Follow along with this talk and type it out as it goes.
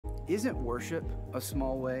Isn't worship a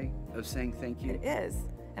small way of saying thank you? It is.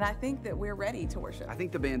 And I think that we're ready to worship. I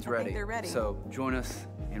think the band's ready. I think they're ready. So join us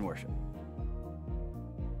in worship.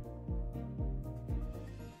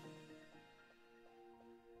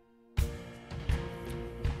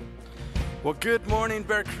 Well, good morning,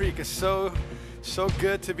 Bear Creek. It's so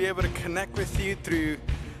good to be able to connect with you through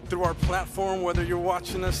our platform, whether you're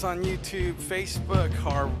watching us on YouTube, Facebook,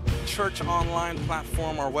 our church online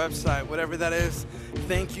platform, our website, whatever that is.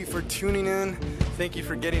 Thank you for tuning in. Thank you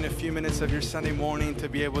for getting a few minutes of your Sunday morning to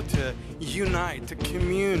be able to unite, to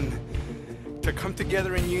commune, to come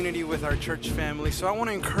together in unity with our church family. So I want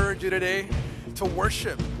to encourage you today to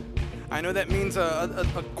worship. I know that means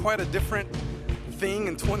quite a different thing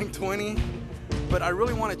in 2020, but I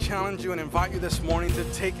really want to challenge you and invite you this morning to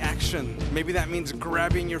take action. Maybe that means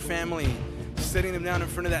grabbing your family, sitting them down in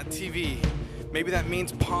front of that TV. Maybe that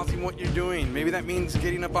means pausing what you're doing. Maybe that means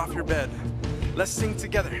getting up off your bed. Let's sing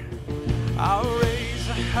together. I'll raise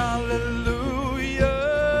a hallelujah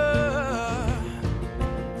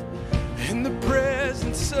in the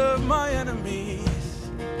presence of my enemies.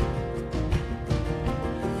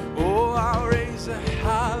 Oh, I'll raise a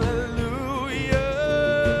hallelujah.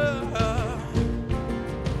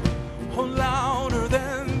 Louder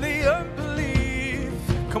than the unbelief.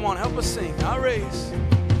 Come on, help us sing. I'll raise a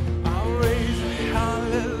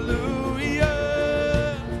hallelujah.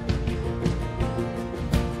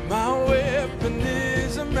 My weapon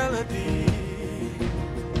is a melody.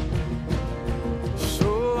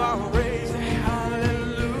 So I'll raise a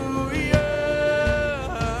hallelujah.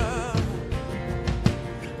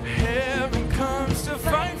 Heaven comes to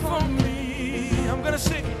fight for me. I'm gonna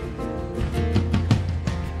sing.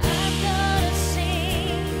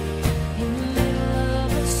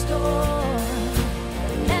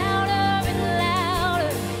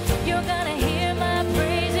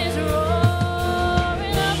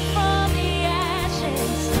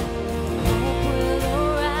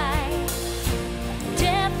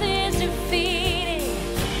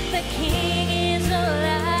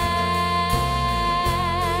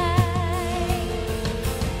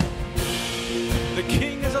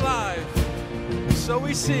 So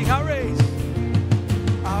we sing, I'll raise a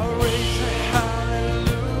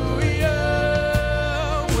hallelujah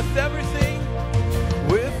with everything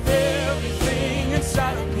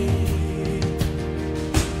inside of me.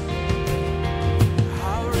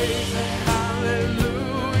 I'll raise a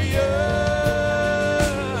hallelujah.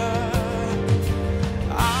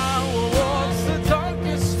 I will watch the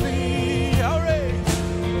darkness flee. I'll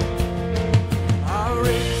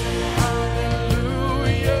raise a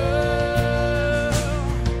hallelujah.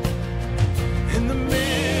 In the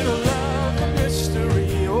middle of the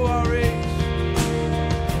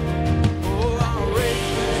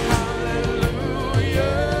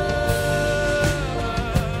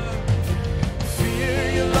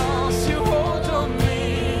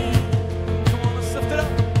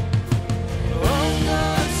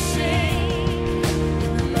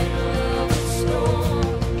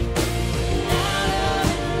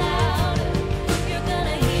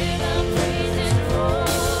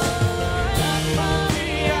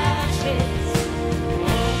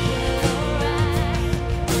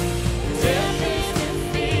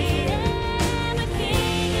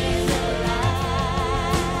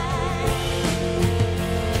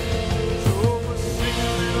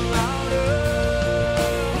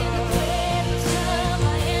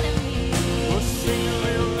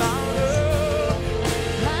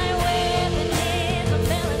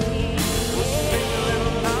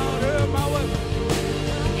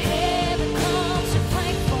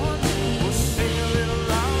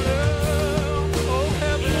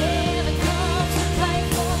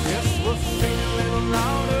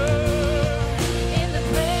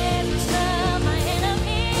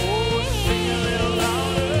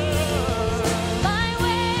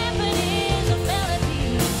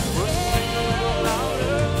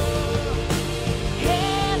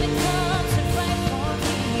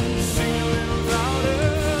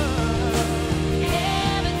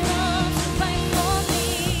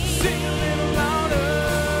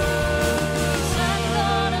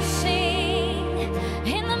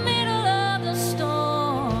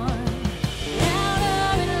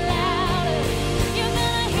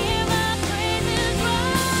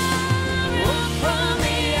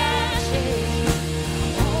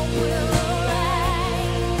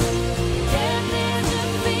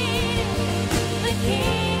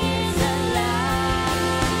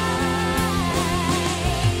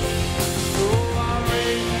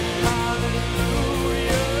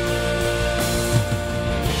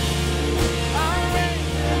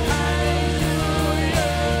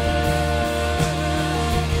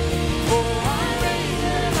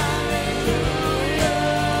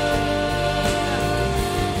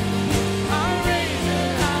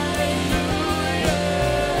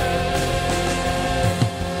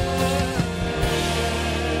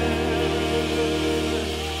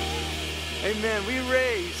Amen.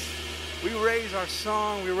 We raise our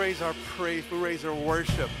song, we raise our praise, we raise our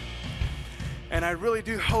worship. And I really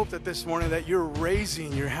do hope that this morning that you're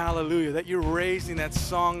raising your hallelujah, that you're raising that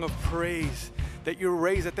song of praise, that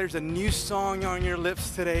there's a new song on your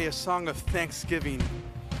lips today, a song of thanksgiving.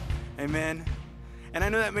 Amen. And I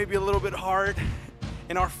know that may be a little bit hard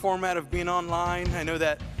in our format of being online. I know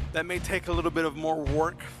that may take a little bit of more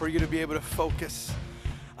work for you to be able to focus.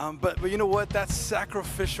 But you know what? That's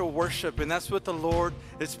sacrificial worship, and that's what the Lord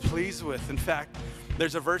is pleased with. In fact,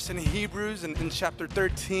 there's a verse in Hebrews in chapter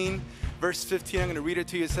 13, verse 15. I'm going to read it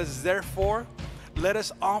to you. It says, "Therefore, let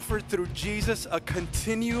us offer through Jesus a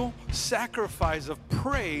continual sacrifice of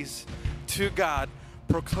praise to God,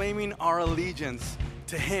 proclaiming our allegiance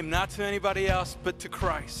to Him," not to anybody else, but to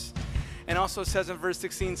Christ. And also it says in verse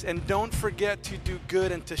 16, "And don't forget to do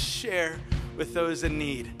good and to share with those in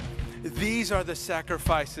need." These are the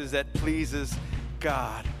sacrifices that pleases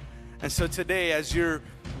God. And so today, as you're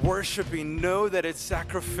worshiping, know that it's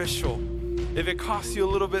sacrificial. If it costs you a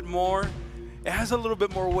little bit more, it has a little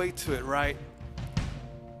bit more weight to it, right?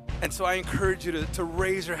 And so I encourage you to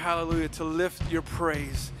raise your hallelujah, to lift your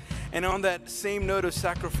praise. And on that same note of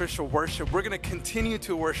sacrificial worship, we're going to continue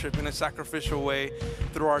to worship in a sacrificial way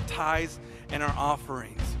through our tithes and our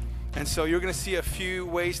offerings. And so you're going to see a few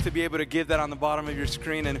ways to be able to give that on the bottom of your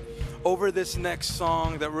screen. And over this next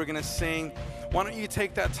song that we're going to sing, why don't you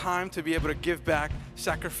take that time to be able to give back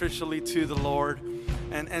sacrificially to the Lord?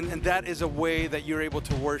 And that is a way that you're able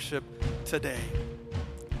to worship today.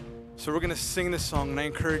 So we're going to sing this song, and I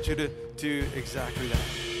encourage you to do exactly that.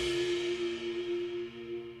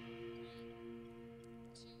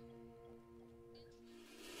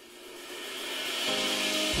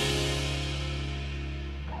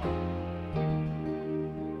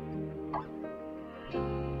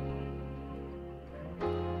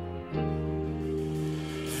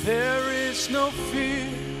 There is no fear,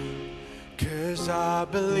 'cause I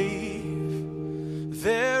believe.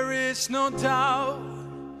 There is no doubt,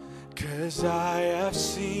 'cause I have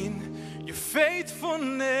seen your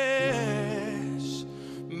faithfulness,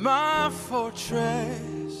 my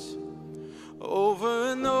fortress,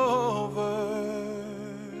 over and over.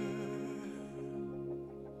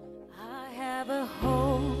 I have a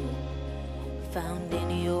hope found in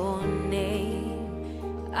your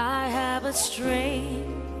name. I have a strength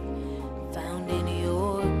found in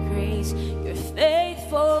your grace, your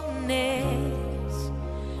faithfulness,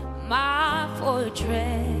 my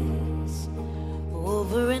fortress,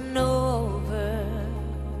 over and over.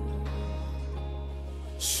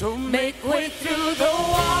 So make way through the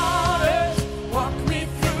waters, walk me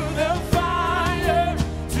through the fire,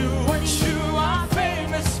 do what you are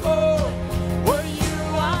famous for, what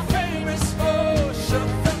you are famous for. Shut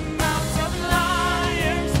the mouths of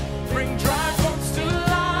lions, bring dry bones to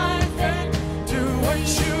life, and do what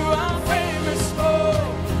you are famous for,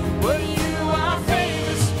 what you are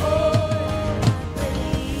famous for.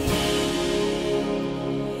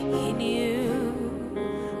 In you,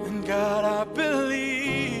 And God, I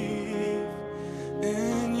believe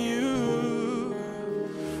in you.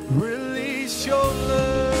 Release your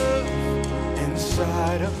love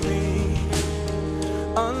inside of me.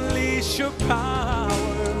 Unleash your power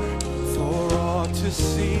for all to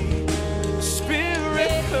see.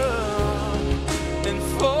 Spirit, come and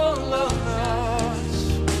fall on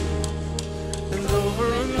us, and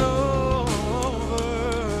over and over.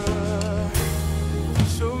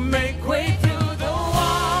 So make way through the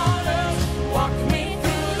waters, walk me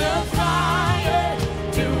through the fire,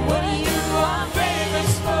 do what you are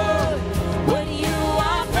famous for, what you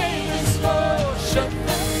are famous for. Shut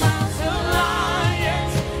the mouths of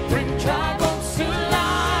lions, bring dry bones to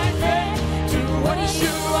life, and do what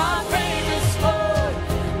you are famous for,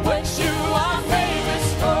 what you are famous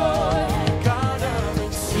for. God of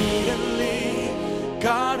exceedingly,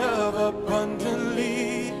 God of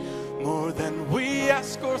abundantly, more than we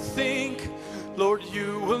ask or think. Lord,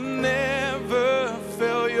 you will never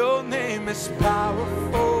fail. Your name is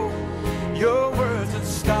powerful, your word's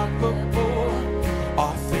unstoppable.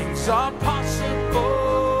 All things are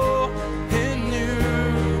possible in you.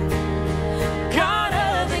 God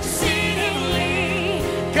of exceedingly,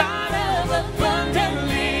 God of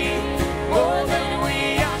abundantly, more than we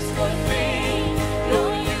ask or think.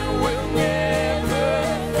 Lord, you will never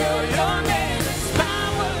fail. Your name is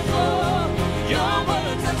powerful, your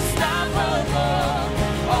word's unstoppable.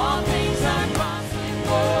 All things are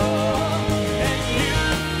possible, and you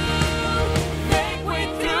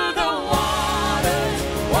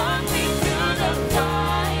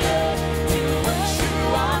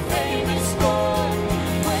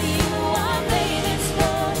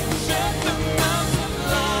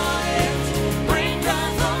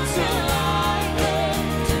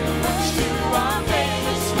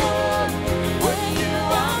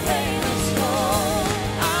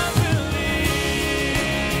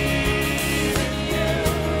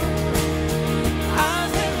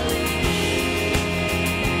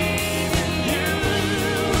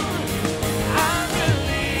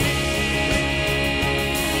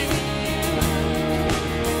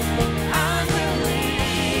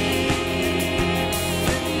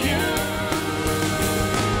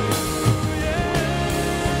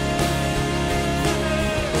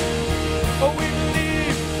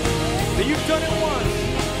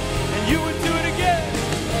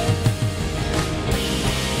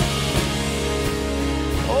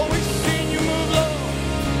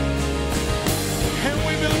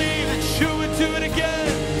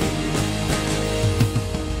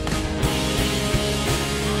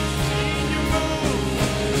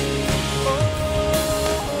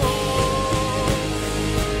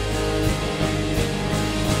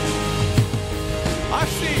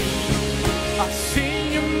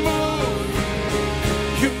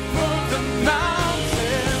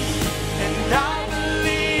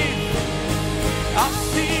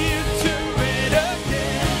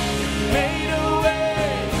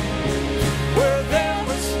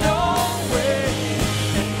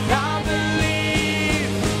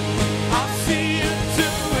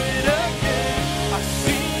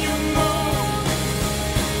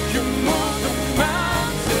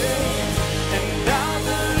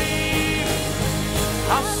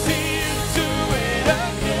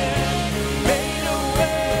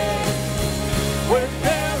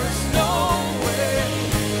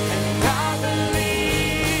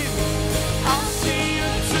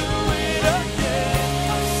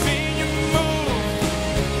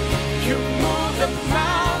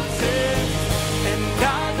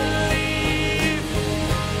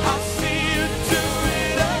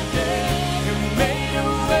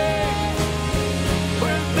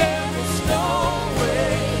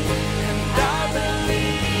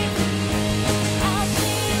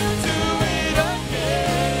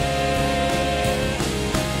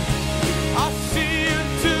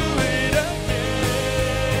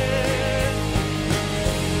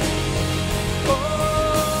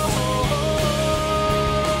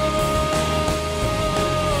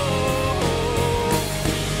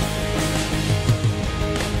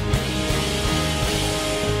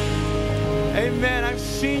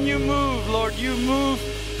seen you move, Lord. You move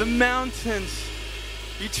the mountains.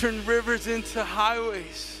 You turn rivers into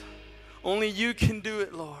highways. Only you can do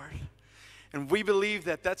it, Lord. And we believe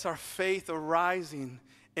that that's our faith arising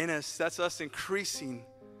in us. That's us increasing.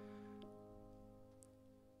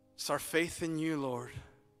 It's our faith in you, Lord.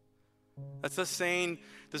 That's us saying,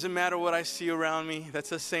 doesn't matter what I see around me.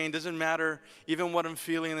 That's us saying, doesn't matter even what I'm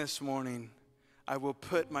feeling this morning. I will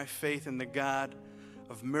put my faith in the God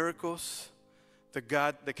of miracles, the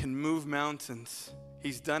God that can move mountains.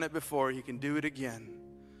 He's done it before. He can do it again.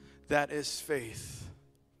 That is faith.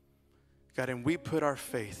 God, and we put our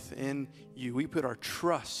faith in you. We put our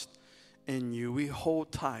trust in you. We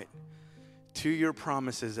hold tight to your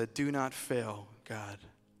promises that do not fail, God.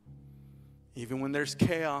 Even when there's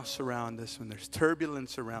chaos around us, when there's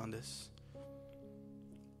turbulence around us,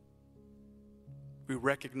 we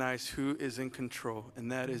recognize who is in control,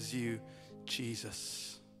 and that is you,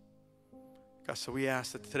 Jesus. God, so we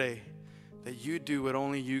ask that today that you do what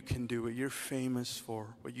only you can do, what you're famous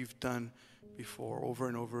for, what you've done before over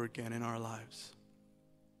and over again in our lives.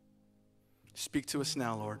 Speak to us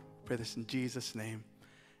now, Lord. Pray this in Jesus' name.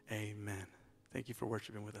 Amen. Thank you for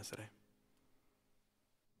worshiping with us today.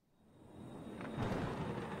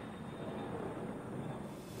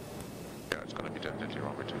 Yeah, it's going to be definitely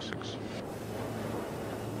runway 26.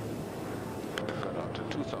 Got out to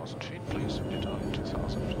 2,000 feet, please. You're down 2,000.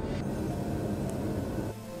 2,000.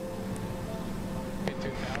 The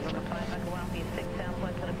flight Michael Alpha 6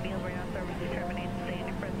 Southwest to the field radar service terminates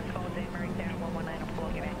San Francisco, J. Mary Tower 119 and 4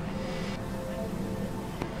 get back.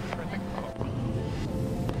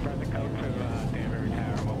 Present code to Dan Mary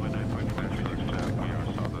Tower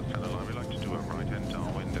 119.5. We like to do a right-hand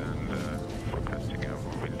downwind and requesting a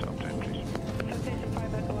wind update, please. Association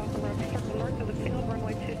 5 Echo Alpha Roger, circle north of the field,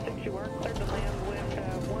 runway 26. You are cleared to land wind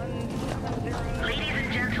 170. Ladies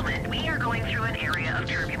and gentlemen, we are going through an area of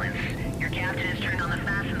turbulence. Your captain has turned on the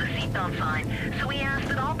fasten the seatbelt sign, so we ask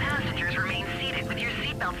that all passengers remain seated with your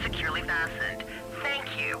seatbelt securely fastened.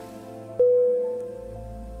 Thank you.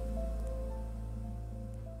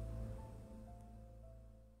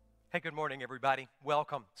 Hey, good morning, everybody.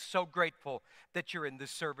 Welcome. So grateful that you're in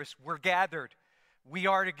this service. We're gathered. We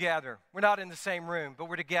are together. We're not in the same room, but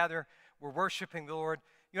we're together. We're worshiping the Lord.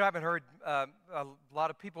 You know, I haven't heard a lot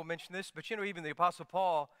of people mention this, but you know, even the Apostle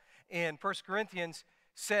Paul in 1 Corinthians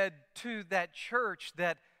said to that church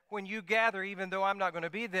that when you gather, even though I'm not going to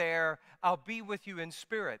be there, I'll be with you in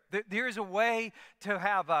spirit. There's a way to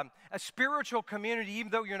have a spiritual community,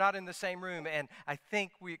 even though you're not in the same room, and I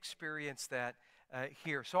think we experience that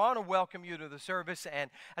here. So I want to welcome you to the service,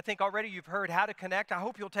 and I think already you've heard how to connect. I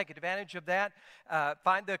hope you'll take advantage of that.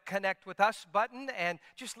 Find the Connect With Us button, and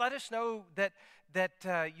just let us know that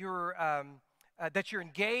you're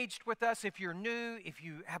engaged with us. If you're new, if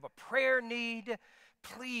you have a prayer need,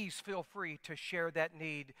 please feel free to share that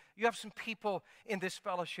need. You have some people in this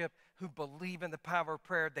fellowship who believe in the power of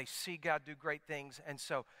prayer. They see God do great things, and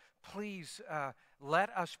so please let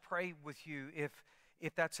us pray with you if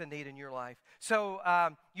that's a need in your life. So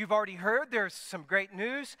you've already heard there's some great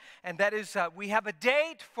news, and that is we have a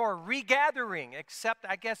date for regathering, except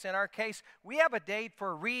I guess in our case, we have a date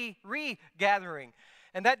for regathering.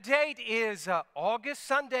 And that date is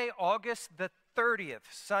Sunday, August the 30th.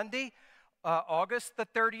 Sunday, August the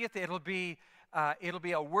 30th. It'll be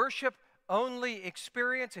a worship-only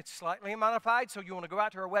experience. It's slightly modified, so you want to go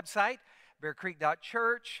out to our website,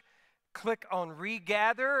 bearcreek.church. Click on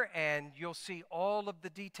Regather, and you'll see all of the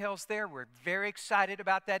details there. We're very excited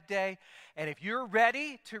about that day. And if you're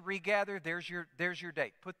ready to regather, there's your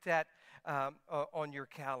date. Put that on your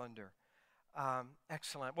calendar.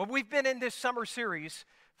 Excellent. Well, we've been in this summer series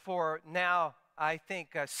for now, I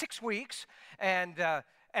think, 6 weeks. And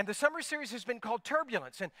the summer series has been called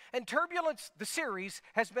Turbulence. And Turbulence, the series,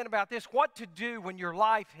 has been about this: what to do when your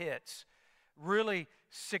life hits really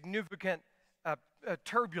significant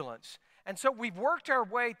turbulence. And so we've worked our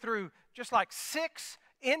way through just like 6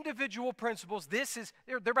 individual principles.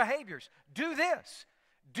 They're behaviors. Do this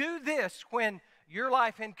when your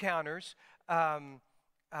life encounters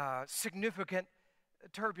significant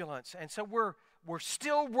turbulence. And so we're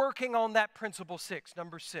still working on that principle 6,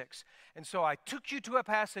 number 6. And so I took you to a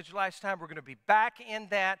passage last time. We're going to be back in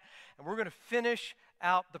that, and we're going to finish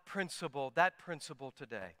out that principle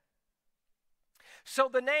today. So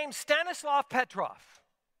the name Stanislav Petrov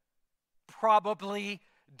probably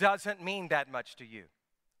doesn't mean that much to you.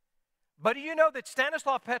 But do you know that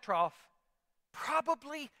Stanislav Petrov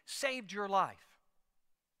probably saved your life?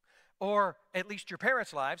 Or at least your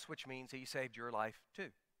parents' lives, which means he saved your life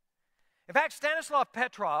too. In fact, Stanislav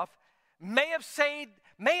Petrov may have saved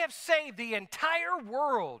the entire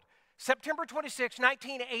world September 26,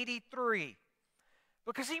 1983,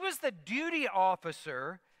 because he was the duty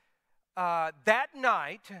officer that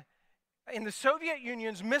night in the Soviet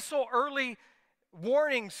Union's missile early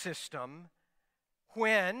warning system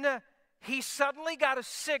when he suddenly got a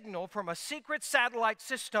signal from a secret satellite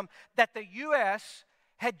system that the U.S.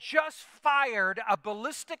 had just fired a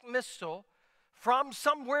ballistic missile from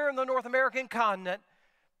somewhere in the North American continent,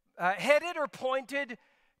 headed or pointed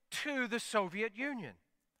to the Soviet Union.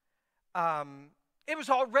 It was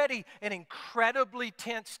already an incredibly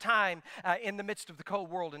tense time in the midst of the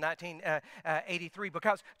Cold War in 1983,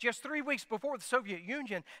 because just 3 weeks before, the Soviet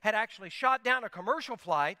Union had actually shot down a commercial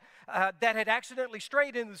flight that had accidentally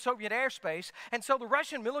strayed into the Soviet airspace. And so the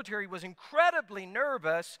Russian military was incredibly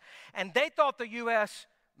nervous, and they thought the U.S.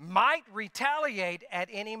 might retaliate at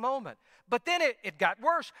any moment. But then it got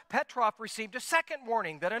worse. Petrov received a second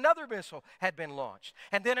warning that another missile had been launched,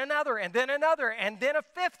 and then another, and then another, and then a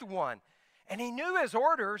fifth one. And he knew his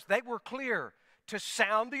orders, they were clear, to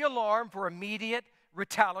sound the alarm for immediate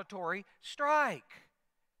retaliatory strike.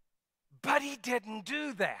 But he didn't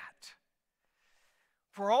do that.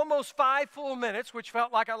 For almost 5 full minutes, which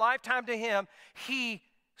felt like a lifetime to him, he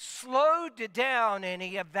slowed down and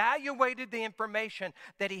he evaluated the information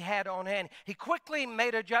that he had on hand. He quickly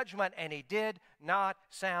made a judgment, and he did not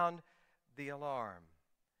sound the alarm.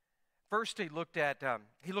 First, he looked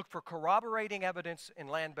for corroborating evidence in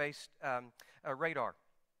land-based radar.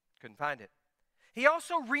 Couldn't find it. He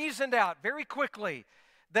also reasoned out very quickly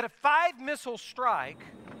that a 5-missile strike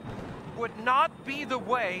would not be the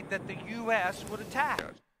way that the U.S. would attack.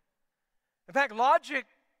 In fact, logic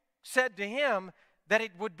said to him that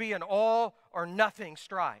it would be an all-or-nothing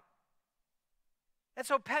strike. And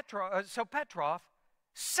so Petrov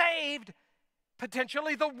saved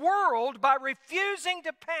potentially the world by refusing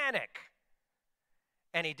to panic.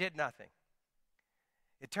 And he did nothing.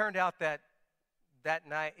 It turned out that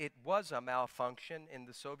night it was a malfunction in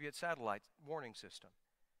the Soviet satellite warning system.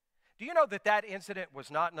 Do you know that that incident was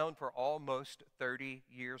not known for almost 30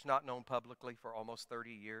 years, not known publicly for almost 30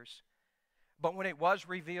 years? But when it was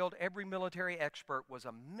revealed, every military expert was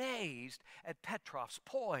amazed at Petrov's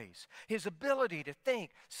poise, his ability to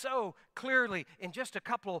think so clearly in just a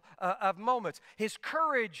couple of moments, his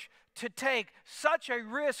courage to take such a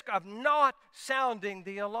risk of not sounding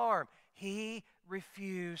the alarm. He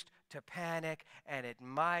refused to panic, and it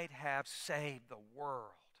might have saved the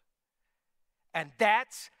world. And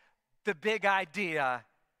that's the big idea,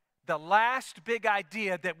 the last big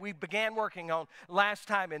idea that we began working on last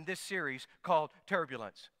time in this series called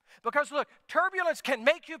turbulence. Because look, turbulence can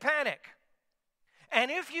make you panic.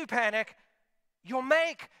 And if you panic, you'll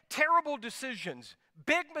make terrible decisions,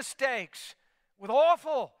 big mistakes with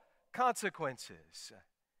awful consequences.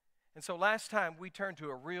 And so last time we turned to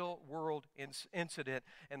a real world incident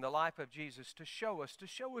in the life of Jesus to show us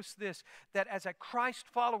this, that as a Christ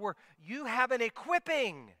follower, you have an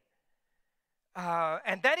equipping.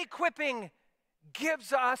 And that equipping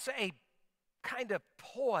gives us a kind of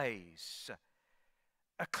poise,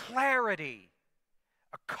 a clarity,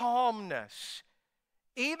 a calmness,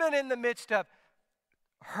 even in the midst of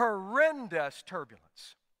horrendous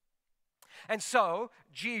turbulence. And so,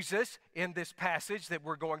 Jesus, in this passage that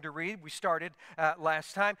we're going to read, we started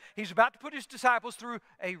last time, he's about to put his disciples through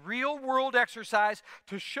a real-world exercise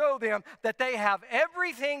to show them that they have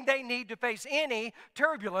everything they need to face any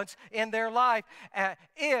turbulence in their life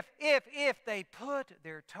if they put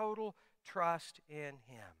their total trust in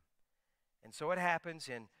him. And so it happens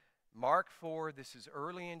in Mark 4. This is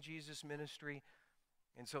early in Jesus' ministry.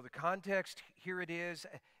 And so the context, here it is.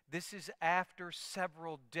 This is after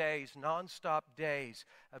several days, nonstop days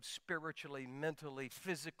of spiritually, mentally,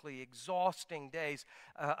 physically exhausting days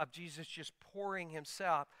of Jesus just pouring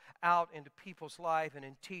himself out into people's life and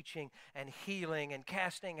in teaching and healing and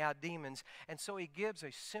casting out demons. And so he gives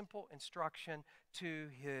a simple instruction to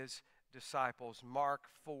his disciples. Mark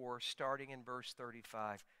 4, starting in verse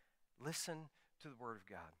 35. Listen to the word of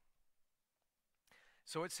God.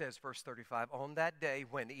 So it says, verse 35, on that day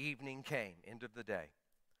when evening came, end of the day,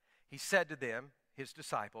 he said to them, his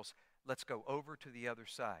disciples, let's go over to the other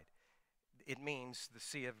side. It means the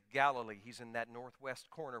Sea of Galilee. He's in that northwest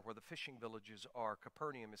corner where the fishing villages are.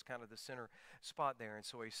 Capernaum is kind of the center spot there. And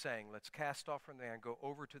so he's saying, let's cast off from there and go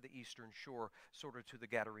over to the eastern shore, sort of to the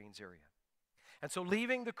Gadarenes area. And so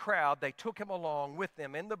leaving the crowd, they took him along with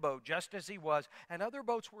them in the boat, just as he was, and other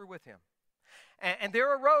boats were with him. And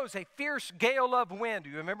there arose a fierce gale of wind. Do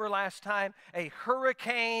you remember last time? A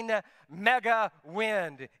hurricane mega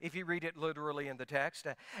wind, if you read it literally in the text.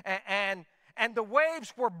 And the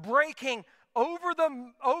waves were breaking over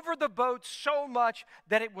the boat so much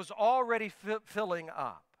that it was already filling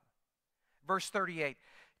up. Verse 38,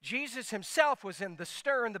 Jesus himself was in the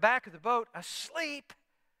stern, the back of the boat, asleep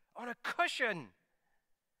on a cushion.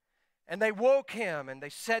 And they woke him and they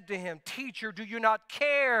said to him, "Teacher, do you not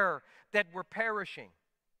care that we're perishing?"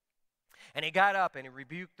 And he got up and he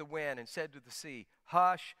rebuked the wind and said to the sea,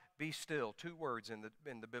 "Hush, be still." 2 words in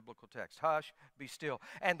the biblical text. Hush, be still.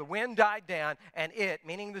 And the wind died down, and it,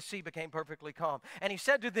 meaning the sea, became perfectly calm. And he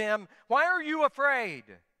said to them, "Why are you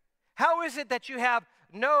afraid? How is it that you have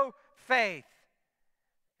no faith?"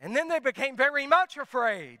 And then they became very much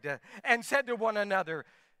afraid and said to one another,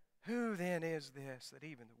 "Who then is this that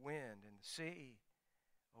even the wind and the sea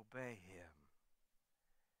obey him?"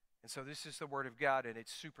 And so this is the word of God, and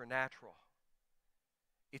it's supernatural.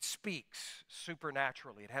 It speaks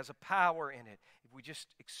supernaturally. It has a power in it if we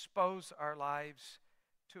just expose our lives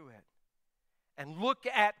to it. And look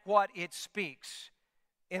at what it speaks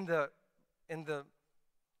in the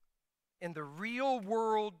real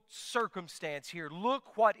world circumstance here.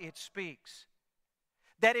 Look what it speaks.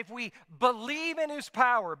 That if we believe in his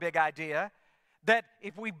power, big idea, that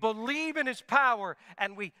if we believe in his power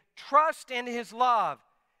and we trust in his love,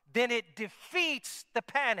 then it defeats the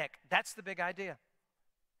panic. That's the big idea.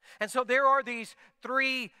 And so there are these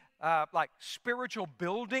 3 like spiritual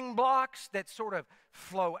building blocks that sort of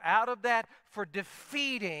flow out of that for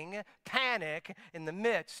defeating panic in the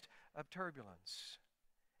midst of turbulence.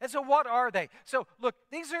 And so what are they? So look,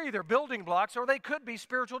 these are either building blocks or they could be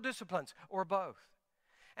spiritual disciplines or both.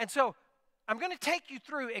 And so I'm going to take you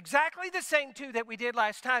through exactly the same 2 that we did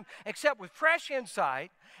last time, except with fresh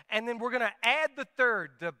insight, and then we're going to add the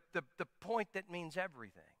third, the point that means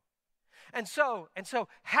everything. And so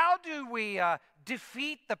how do we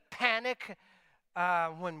defeat the panic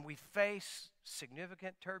when we face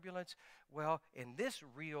significant turbulence? Well, in this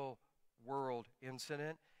real world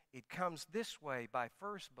incident, it comes this way, by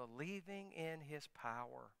first believing in his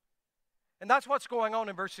power. And that's what's going on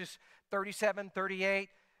in verses 37, 38,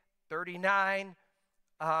 39.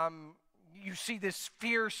 You see this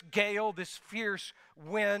fierce gale, this fierce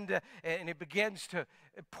wind, and it begins to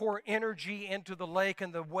pour energy into the lake,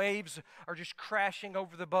 and the waves are just crashing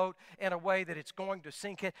over the boat in a way that it's going to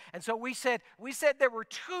sink it. And so we said there were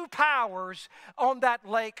 2 powers on that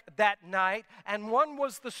lake that night, and one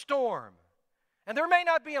was the storm. And there may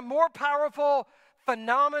not be a more powerful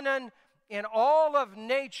phenomenon in all of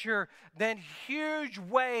nature than huge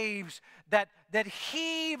waves that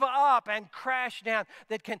heave up and crash down,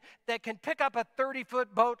 that can pick up a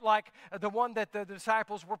 30-foot boat like the one that the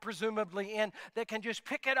disciples were presumably in, that can just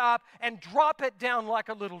pick it up and drop it down like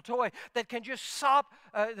a little toy, that can just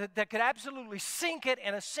that could absolutely sink it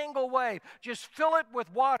in a single wave, just fill it with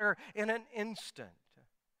water in an instant.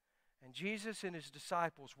 And Jesus and his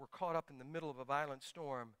disciples were caught up in the middle of a violent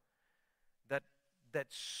storm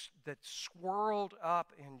that swirled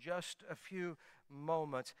up in just a few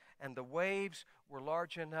moments, and the waves were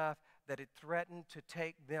large enough that it threatened to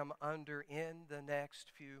take them under in the next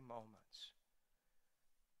few moments.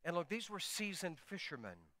 And look, these were seasoned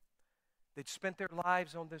fishermen. They'd spent their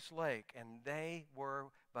lives on this lake, and they were,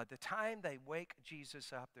 by the time they wake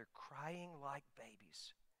Jesus up, they're crying like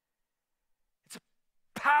babies. It's a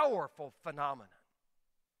powerful phenomenon.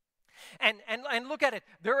 And look at it.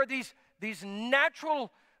 There are these natural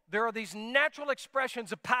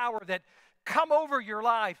expressions of power that come over your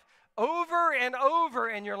life over and over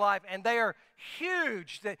in your life, and they are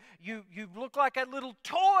huge. That you look like a little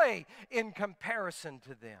toy in comparison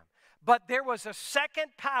to them. But there was a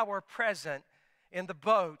second power present in the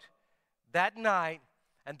boat that night,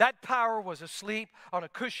 and that power was asleep on a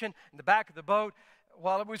cushion in the back of the boat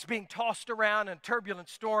while it was being tossed around in a turbulent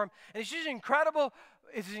storm. And it's just incredible.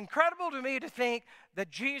 It's incredible to me to think that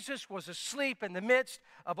Jesus was asleep in the midst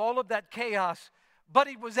of all of that chaos, but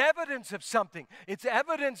it was evidence of something. It's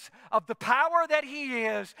evidence of the power that he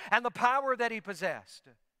is and the power that he possessed.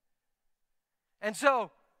 And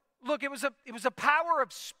so, look, it was a power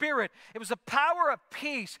of spirit. It was a power of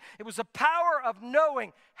peace. It was a power of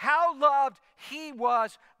knowing how loved he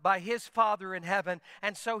was by his Father in heaven,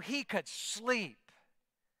 and so he could sleep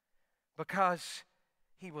because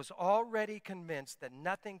he was already convinced that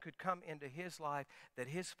nothing could come into his life that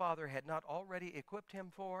his Father had not already equipped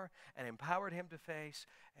him for and empowered him to face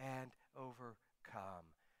and overcome.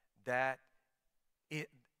 That's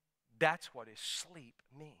what his sleep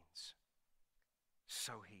means.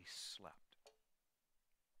 So he slept.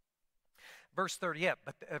 Verse 38,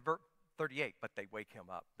 but they wake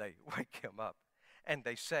him up. They wake him up and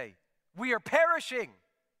they say, "We are perishing."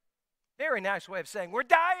 Very nice way of saying, "We're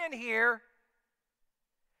dying here."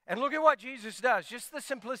 And look at what Jesus does. Just the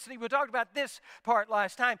simplicity. We talked about this part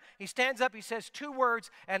last time. He stands up, he says two words,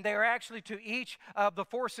 and they are actually to each of the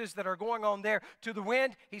forces that are going on there. To the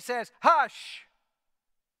wind, he says, hush.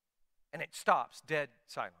 And it stops, dead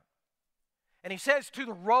silent. And he says to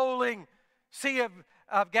the rolling Sea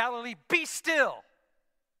of Galilee, be still.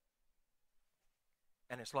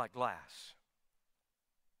 And it's like glass.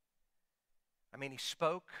 I mean, he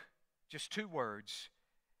spoke just two words.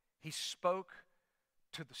 He spoke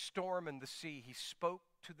to the storm and the sea. He spoke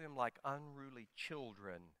to them like unruly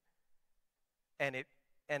children. And it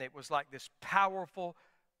was like this powerful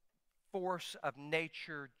force of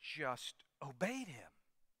nature just obeyed him.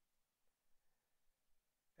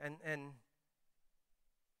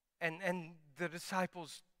 And the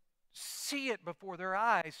disciples see it before their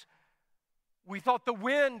eyes. We thought the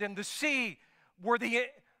wind and the sea were the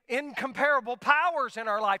incomparable powers in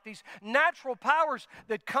our life, these natural powers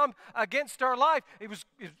that come against our life.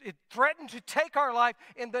 It threatened to take our life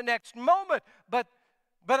in the next moment. But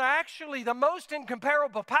actually, the most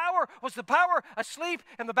incomparable power was the power asleep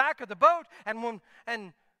in the back of the boat. And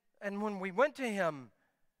when we went to him,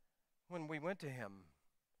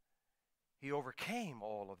 he overcame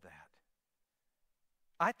all of that.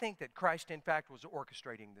 I think that Christ, in fact, was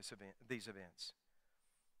orchestrating these events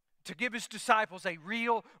to give his disciples a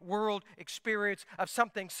real world experience of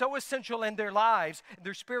something so essential in their lives,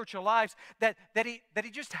 their spiritual lives, that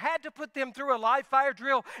he just had to put them through a live fire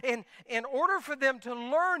drill in order for them to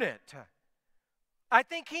learn it. I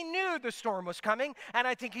think he knew the storm was coming, and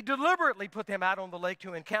I think he deliberately put them out on the lake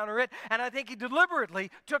to encounter it, and I think he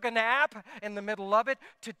deliberately took a nap in the middle of it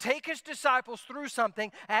to take his disciples through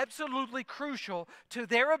something absolutely crucial to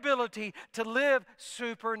their ability to live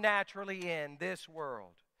supernaturally in this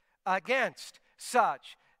world against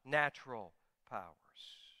such natural powers.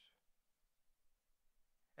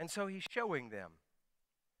 And so he's showing them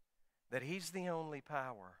that he's the only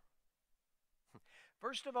power.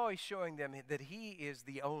 First of all, he's showing them that he is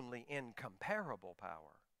the only incomparable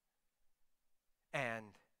power and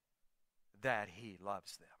that he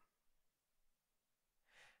loves them.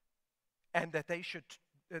 And that they should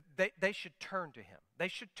turn to him. They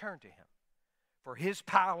should turn to him for his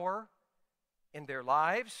power in their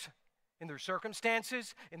lives, in their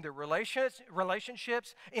circumstances, in their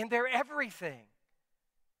relationships, in their everything.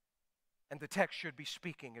 And the text should be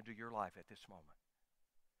speaking into your life at this moment.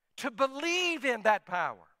 To believe in that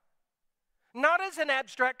power, not as an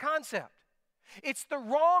abstract concept. It's the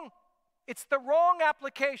wrong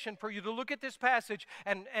application for you to look at this passage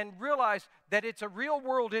and realize that it's a real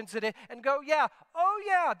world incident and go,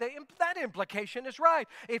 that implication is right.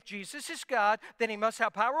 If Jesus is God, then he must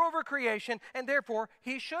have power over creation, and therefore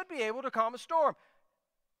he should be able to calm a storm.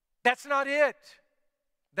 That's not it.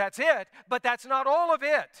 That's it, but that's not all of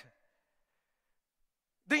it.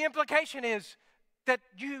 The implication is that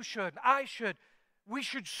we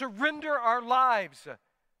should surrender our lives.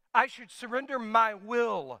 I should surrender my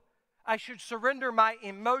will. I should surrender my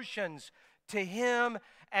emotions to him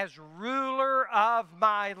as ruler of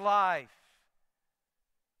my life.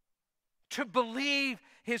 To believe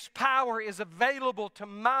his power is available to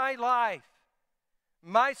my life,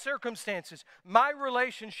 my circumstances, my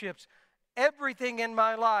relationships, everything in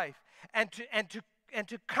my life, and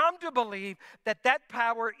to come to believe that that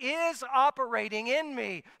power is operating in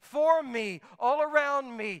me, for me, all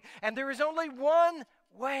around me. And there is only one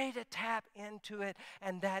way to tap into it,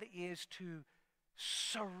 and that is to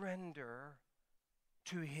surrender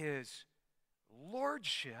to his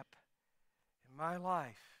lordship in my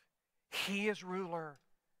life. He is ruler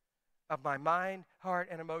of my mind, heart,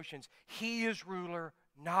 and emotions. He is ruler,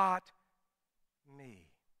 not me.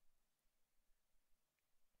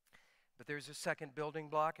 But there's a second building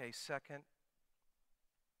block, a second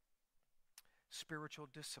spiritual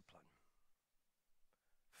discipline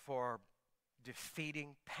for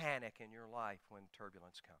defeating panic in your life when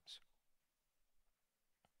turbulence comes.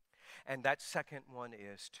 And that second one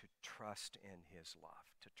is to trust in his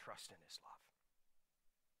love, to trust in his love.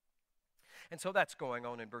 And so that's going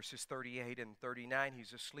on in verses 38 and 39.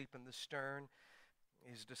 He's asleep in the stern.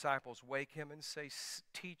 His disciples wake him and say,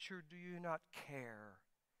 "Teacher, do you not care?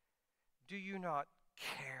 Do you not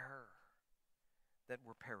care that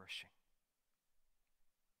we're perishing?"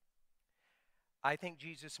 I think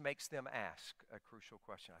Jesus makes them ask a crucial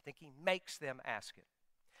question. I think he makes them ask it.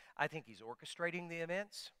 I think he's orchestrating the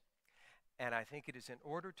events, and I think it is in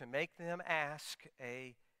order to make them ask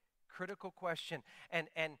a critical question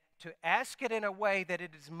and to ask it in a way that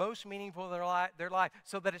it is most meaningful in their life,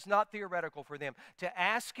 so that it's not theoretical for them. To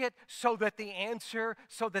ask it so that the answer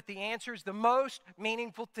is the most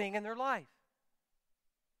meaningful thing in their life.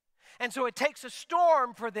 And so it takes a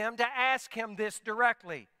storm for them to ask him this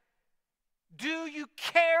directly. Do you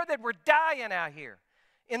care that we're dying out here?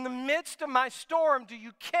 In the midst of my storm, do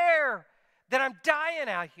you care that I'm dying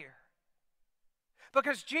out here?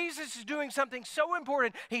 Because Jesus is doing something so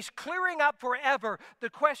important. He's clearing up forever the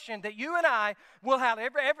question that you and I will have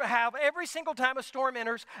every single time a storm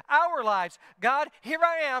enters our lives. God, here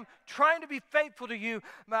I am trying to be faithful to you.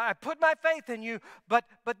 I put my faith in you, but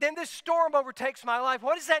then this storm overtakes my life.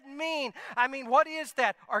 What does that mean? I mean, what is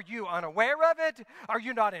that? Are you unaware of it? Are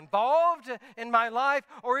you not involved in my life?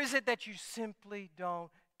 Or is it that you simply don't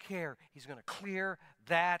care? He's going to clear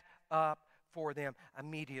that up for them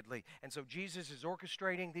immediately. And so Jesus is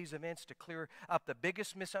orchestrating these events to clear up the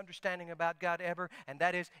biggest misunderstanding about God ever, and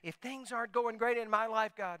that is, if things aren't going great in my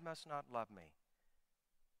life, God must not love me.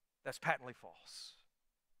 That's patently false.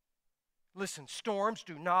 Listen, storms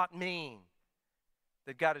do not mean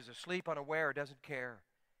that God is asleep, unaware, or doesn't care.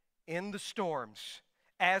 In the storms,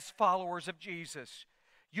 as followers of Jesus,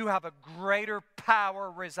 you have a greater power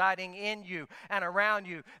residing in you and around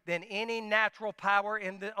you than any natural power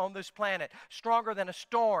on this planet. Stronger than a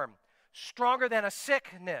storm, stronger than a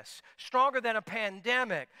sickness, stronger than a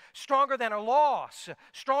pandemic, stronger than a loss,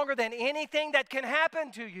 stronger than anything that can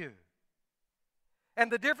happen to you. And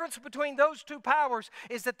the difference between those two powers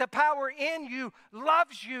is that the power in you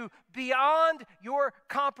loves you beyond your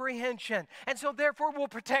comprehension, and so therefore will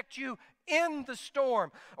protect you in the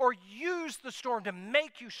storm, or use the storm to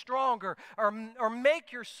make you stronger, or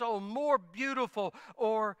make your soul more beautiful,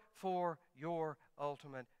 or for your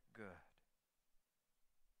ultimate good.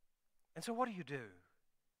 And so what do you do?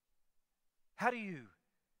 How do you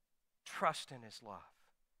trust in His love?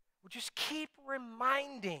 Well, just keep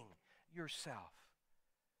reminding yourself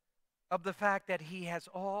of the fact that He has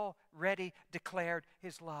already declared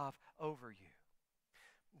His love over you.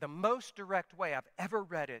 The most direct way I've ever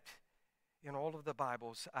read it in all of the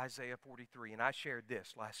Bibles, Isaiah 43, and I shared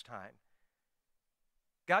this last time.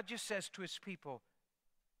 God just says to His people,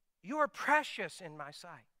 you are precious in my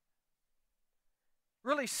sight.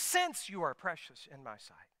 Really, since you are precious in my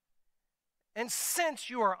sight, and since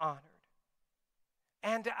you are honored,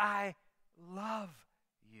 and I love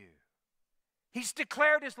you. He's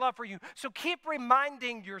declared His love for you. So keep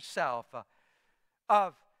reminding yourself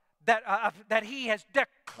of that He has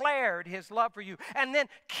declared His love for you. And then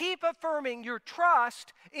keep affirming your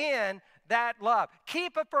trust in that love.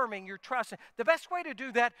 Keep affirming your trust. The best way to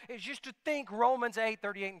do that is just to think Romans 8,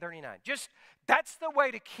 38 and 39. That's the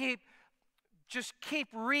way to keep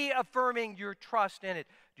reaffirming your trust in it.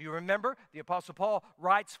 Do you remember? The Apostle Paul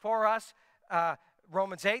writes for us,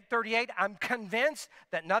 Romans 8, 38, I'm convinced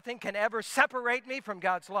that nothing can ever separate me from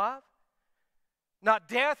God's love. Not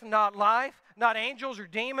death, not life, not angels or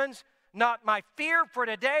demons, not my fear for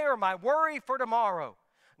today or my worry for tomorrow.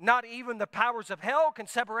 Not even the powers of hell can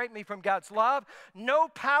separate me from God's love. No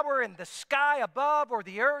power in the sky above or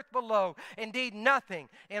the earth below. Indeed, nothing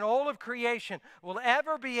in all of creation will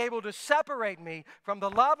ever be able to separate me from the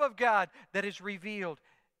love of God that is revealed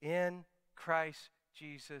in Christ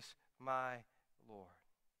Jesus, my Lord.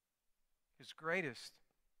 His greatest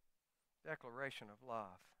declaration of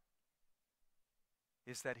love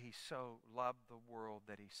is that He so loved the world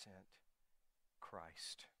that He sent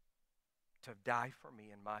Christ to die for me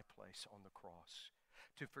in my place on the cross,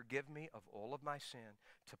 to forgive me of all of my sin,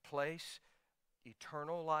 to place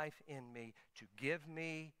eternal life in me, to give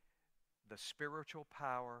me the spiritual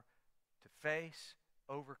power to face,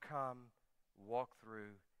 overcome, walk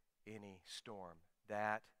through any storm.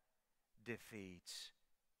 That defeats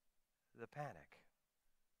the panic.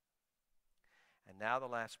 And now the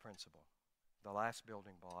last principle, the last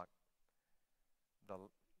building block,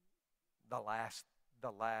 the last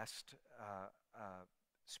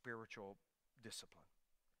spiritual discipline.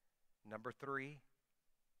 Number 3,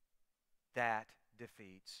 that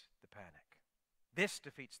defeats the panic. This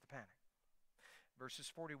defeats the panic.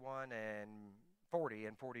 Verses 41 and 40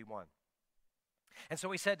 and 41. And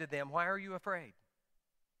so He said to them, why are you afraid?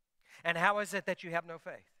 And how is it that you have no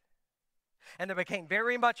faith? And they became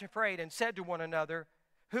very much afraid and said to one another,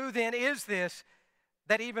 who then is this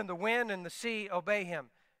that even the wind and the sea obey Him?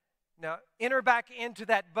 Now, enter back into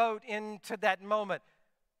that boat, into that moment.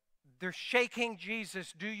 They're shaking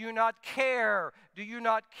Jesus. Do you not care? Do you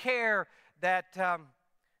not care that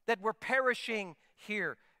we're perishing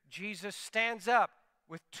here? Jesus stands up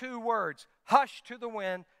with 2 words, hush to the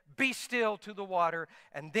wind, be still to the water.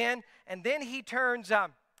 And then He turns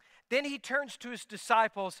to His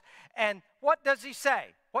disciples, and what does He say?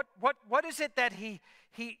 What is it that He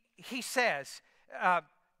says?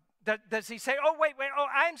 Does He say, oh, wait, oh,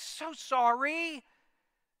 I'm so sorry?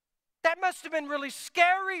 That must have been really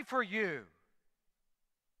scary for you.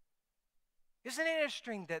 Isn't it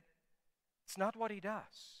interesting that it's not what he does?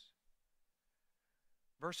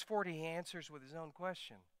 Verse 40, he answers with his own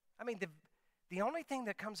question. I mean, the only thing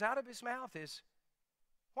that comes out of his mouth is,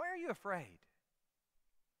 why are you afraid?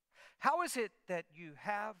 How is it that you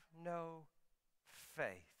have no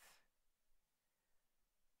faith?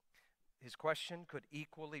 His question could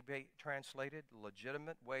equally be translated,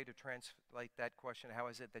 legitimate way to translate that question, how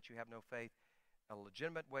is it that you have no faith? A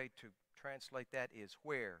legitimate way to translate that is,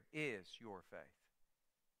 where is your faith?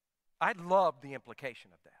 I love the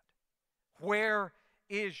implication of that. Where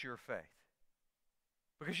is your faith?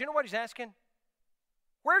 Because you know what he's asking?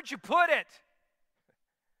 Where'd you put it?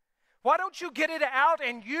 Why don't you get it out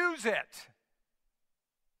and use it?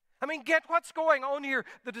 I mean, get what's going on here.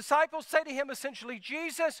 The disciples say to him essentially,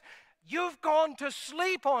 Jesus, you've gone to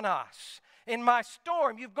sleep on us in my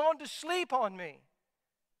storm. You've gone to sleep on me.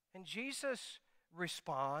 And Jesus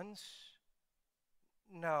responds,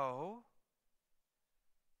 no,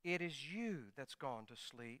 it is you that's gone to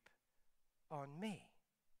sleep on me.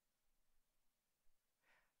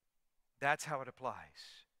 That's how it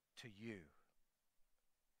applies to you.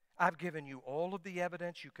 I've given you all of the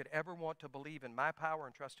evidence you could ever want to believe in my power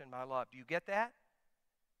and trust in my love. Do you get that?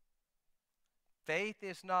 Faith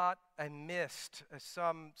is not a mist,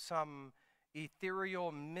 some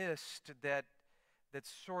ethereal mist that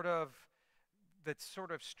sort of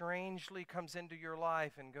strangely comes into your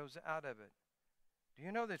life and goes out of it. Do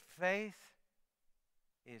you know that faith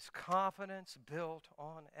is confidence built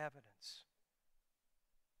on evidence?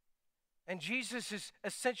 And Jesus is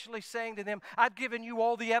essentially saying to them, I've given you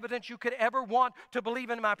all the evidence you could ever want to believe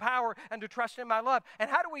in my power and to trust in my love. And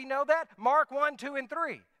how do we know that? Mark 1, 2, and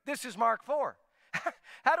 3. This is Mark 4.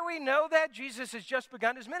 How do we know that? Jesus has just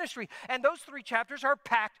begun his ministry. And those 3 chapters are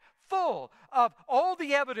packed full of all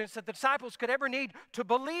the evidence that the disciples could ever need to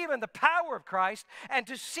believe in the power of Christ and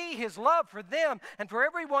to see his love for them and for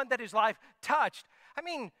everyone that his life touched. I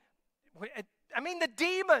mean the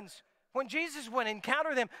demons, when Jesus would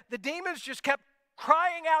encounter them, the demons just kept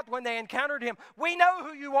crying out when they encountered him, we know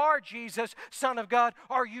who you are, Jesus, Son of God.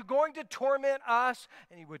 Are you going to torment us?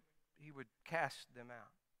 And he would cast them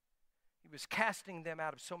out. He was casting them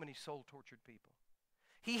out of so many soul-tortured people.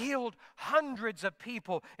 He healed hundreds of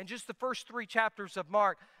people in just the first 3 chapters of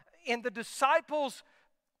Mark. And the disciples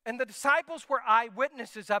were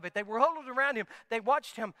eyewitnesses of it. They were huddled around him. They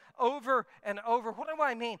watched him over and over. What do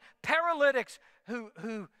I mean? Paralytics who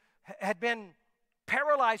had been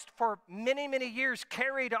paralyzed for many, many years,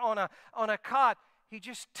 carried on a cot. He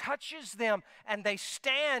just touches them and they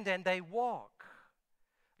stand and they walk.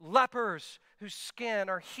 Lepers whose skin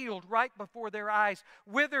are healed right before their eyes,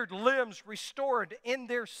 withered limbs restored in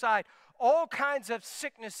their sight, all kinds of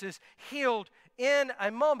sicknesses healed in a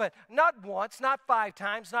moment, not once, not 5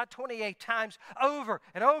 times, not 28 times, over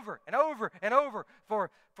and over and over and over for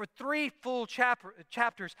 3 full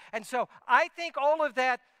chapters. And so I think all of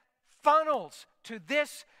that funnels to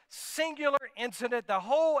this singular incident. The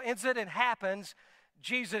whole incident happens,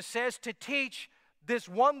 Jesus says, to teach this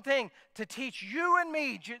one thing, to teach you and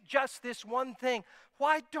me just this one thing.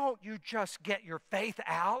 Why don't you just get your faith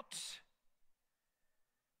out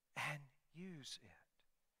and use it?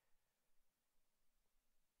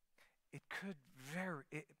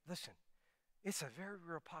 Listen, it's a very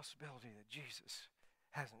real possibility that Jesus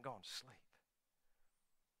hasn't gone to sleep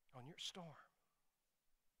on your storm.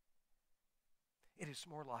 It is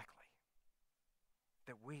more likely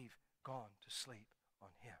that we've gone to sleep on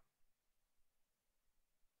him.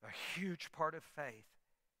 A huge part of faith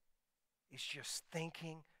is just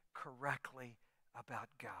thinking correctly about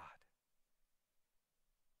God.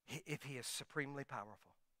 If he is supremely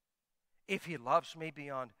powerful, if he loves me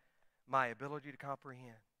beyond my ability to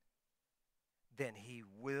comprehend, then he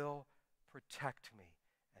will protect me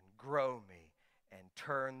and grow me and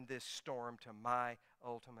turn this storm to my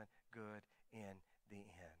ultimate good in the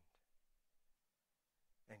end.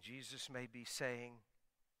 And Jesus may be saying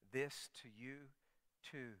this to you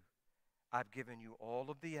too. I've given you all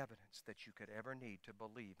of the evidence that you could ever need to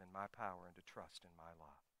believe in my power and to trust in my love.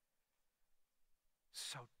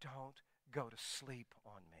 So don't go to sleep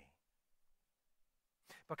on me.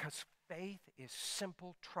 Because faith is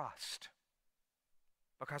simple trust.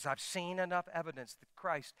 Because I've seen enough evidence that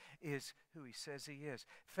Christ is who he says he is.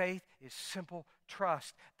 Faith is simple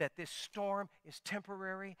trust that this storm is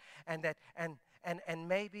temporary and that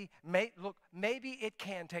maybe it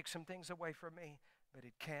can take some things away from me, but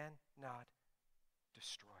it cannot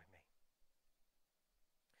destroy me.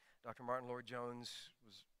 Dr. Martin Lloyd-Jones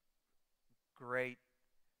was a great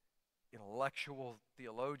intellectual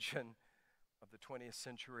theologian of the 20th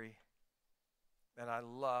century. And I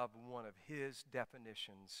love one of his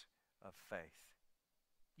definitions of faith.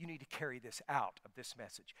 You need to carry this out of this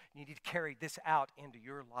message. You need to carry this out into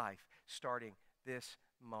your life starting this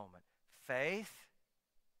moment. Faith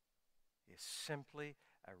is simply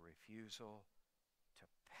a refusal to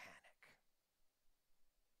panic.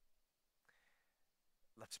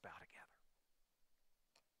 Let's bow together.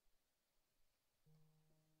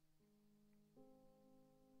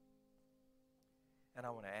 And I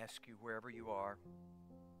want to ask you, wherever you are,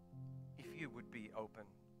 if you would be open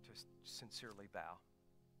to sincerely bow.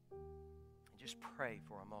 And just pray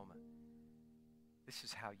for a moment. This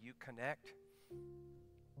is how you connect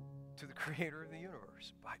to the Creator of the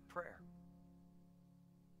universe, by prayer.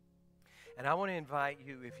 And I want to invite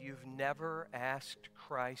you, if you've never asked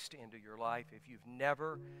Christ into your life, if you've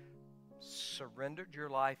never surrendered your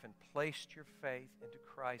life and placed your faith into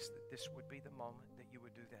Christ, that this would be the moment that you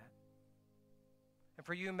would do that. And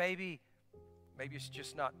for you, maybe it's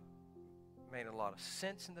just not made a lot of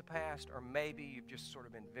sense in the past, or maybe you've just sort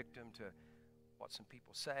of been victim to what some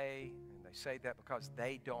people say, and they say that because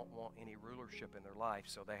they don't want any rulership in their life,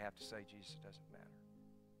 so they have to say Jesus doesn't matter.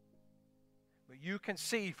 But you can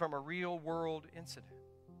see from a real world incident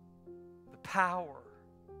the power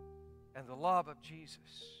and the love of Jesus.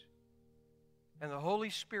 And the Holy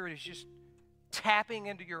Spirit is just tapping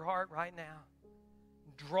into your heart right now,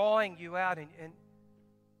 drawing you out,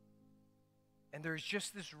 and there's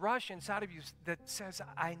just this rush inside of you that says,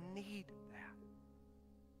 I need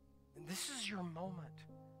that. And this is your moment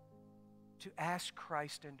to ask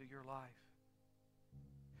Christ into your life.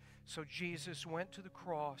 So Jesus went to the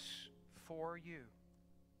cross for you.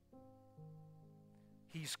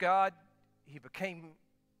 He's God. He became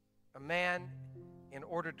a man in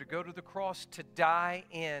order to go to the cross to die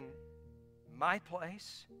in my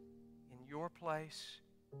place, in your place,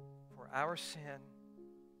 for our sin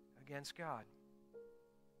against God.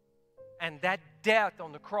 And that death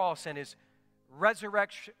on the cross and his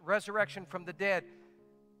resurrection from the dead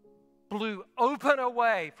blew open a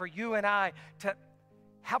way for you and I to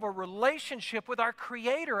have a relationship with our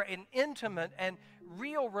Creator, an intimate and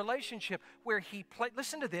real relationship where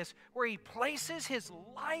listen to this, where he places his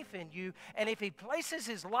life in you, and if he places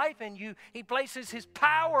his life in you, he places his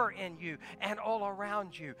power in you and all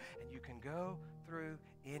around you, and you can go through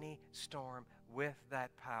any storm with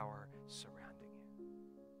that power surrounding you.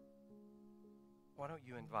 Why don't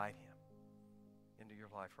you invite him into your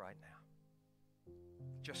life right now?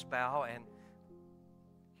 Just bow, and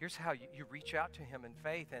here's how you reach out to him in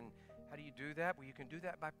faith. And how do you do that? Well, you can do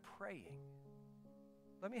that by praying.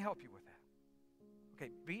 Let me help you with that.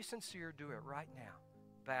 Okay, be sincere, do it right now.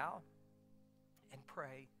 Bow and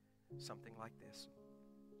pray something like this.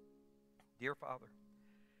 Dear Father,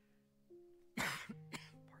 pardon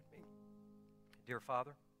me. Dear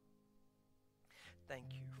Father,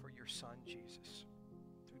 thank you for your Son, Jesus,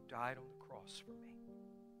 who died on the cross for me.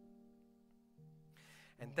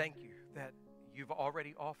 And thank you that you've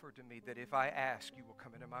already offered to me that if I ask, you will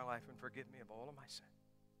come into my life and forgive me of all of my sin.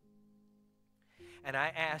 And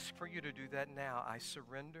I ask for you to do that now. I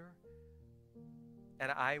surrender,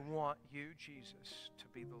 and I want you, Jesus, to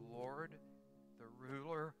be the Lord, the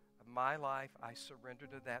ruler of my life. I surrender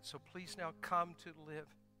to that. So please now come to live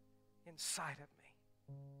inside of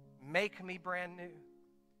me. Make me brand new.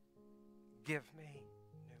 Give me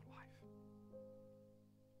new life.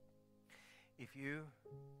 If you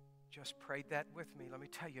just prayed that with me, let me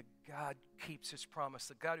tell you, God keeps his promise.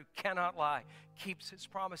 The God who cannot lie keeps his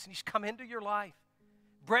promise, and he's come into your life.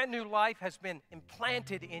 Brand new life has been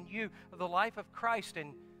implanted in you, the life of Christ,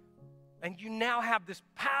 and you now have this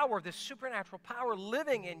power, this supernatural power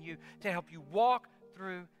living in you to help you walk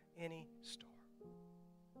through any storm.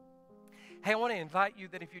 Hey, I want to invite you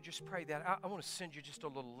that if you just pray that, I want to send you just a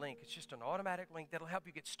little link. It's just an automatic link that'll help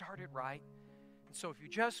you get started right. And so if you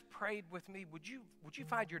just prayed with me, would you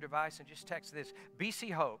find your device and just text this,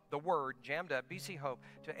 BC Hope, the word jammed up, BC Hope,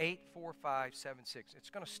 to 84576.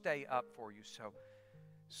 It's going to stay up for you, so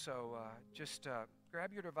just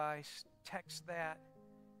grab your device, text that,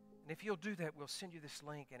 and if you'll do that, we'll send you this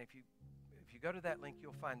link. And if you go to that link,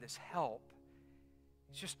 you'll find this help.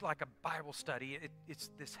 It's just like a Bible study. It's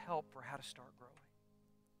this help for how to start growing.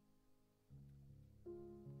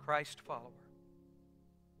 Christ follower,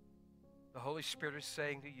 the Holy Spirit is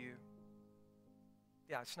saying to you,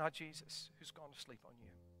 yeah, it's not Jesus who's gone to sleep on you.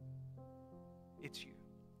 It's you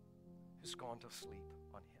who's gone to sleep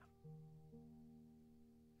on him.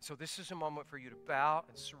 So this is a moment for you to bow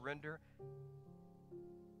and surrender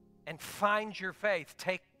and find your faith.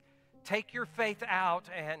 Take your faith out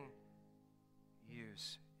and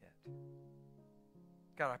use it.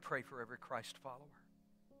 God, I pray for every Christ follower.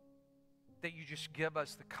 that you just give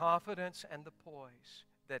us the confidence and the poise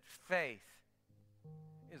that faith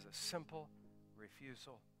is a simple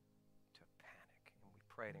refusal to panic. And we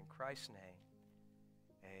pray it in Christ's name.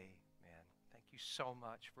 Amen. Thank you so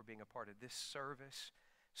much for being a part of this service.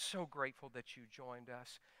 So grateful that you joined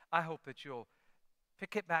us. I hope that you'll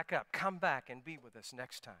pick it back up, come back and be with us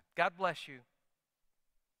next time. God bless you.